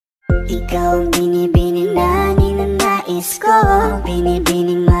Ikaw ang binibining na ninanais ko,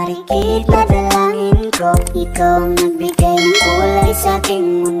 binibining marikit na dalangin ko. Ikaw ang nagbigay ng kulay sa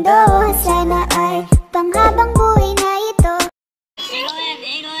aking mundo. Sana ay panghabang buhay na ito.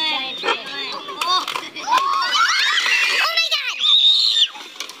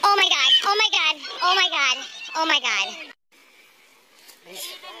 Oh my god! Oh my god! Oh my god! Oh my god! You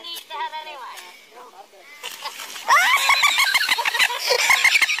didn't need to have anyone.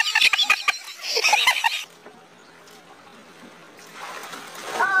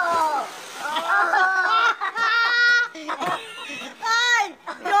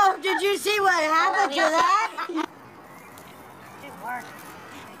 Oh, did you see what happened to that?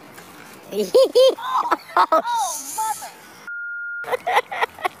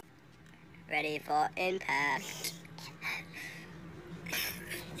 Ready for impact.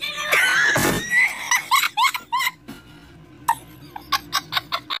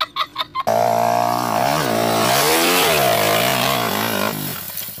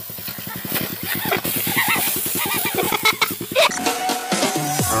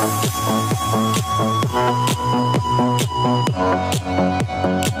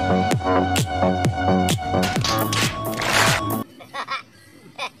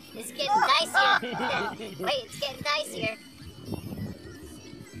 It's getting dicier. Wait, it's getting dicier.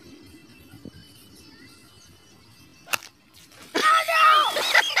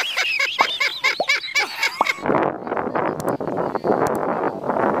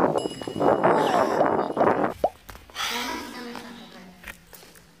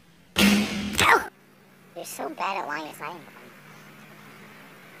 You're so bad at lying, it's not even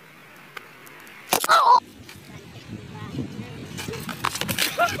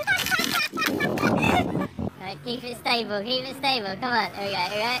Alright, keep it stable, come on,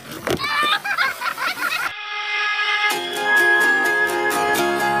 alright.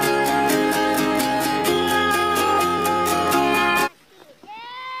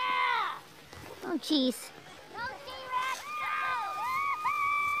 Oh jeez.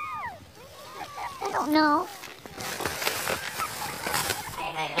 I don't know.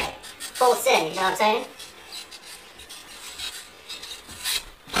 Hey. Full sin, you know what I'm saying?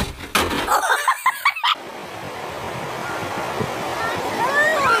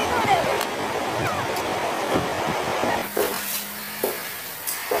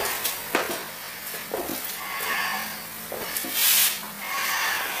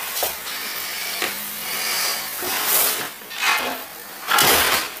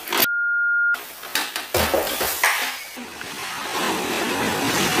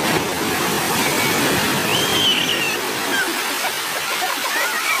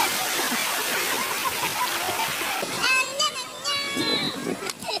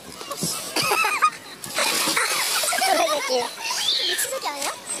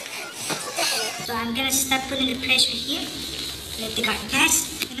 So I'm gonna start putting the pressure here. Let the card pass.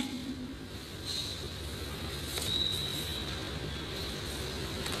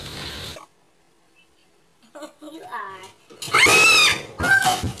 You are.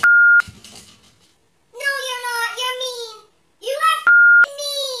 No, you're not. You're mean. You are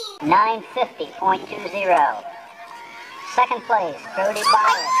mean. 950.20. Second place, Brody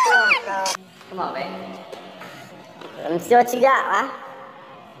Bauer, throw. Come on, babe. Let me see what you got, huh?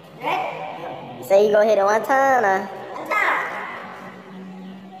 You say you gonna hit it one time, huh?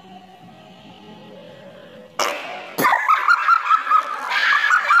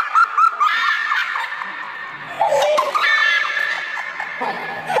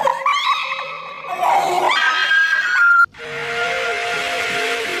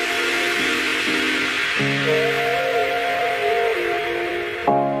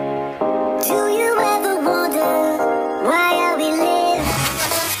 Do you ever wonder why we live?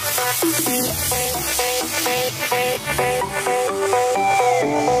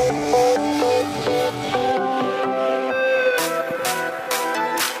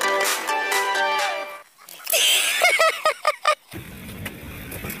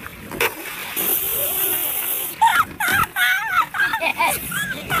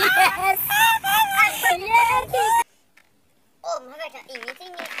 Oh, mga ka, initin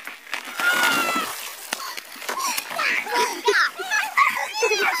niya.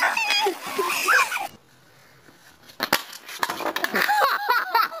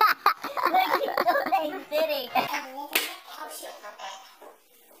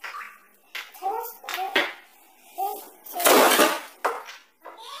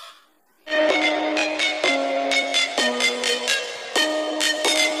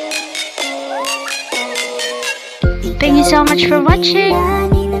 Thank you so much for watching.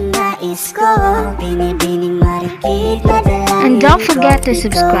 Binibining marikit na And don't forget to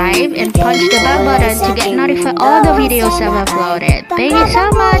subscribe and punch the bell button to get notified all the videos I've uploaded. Thank you so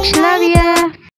much. Love you.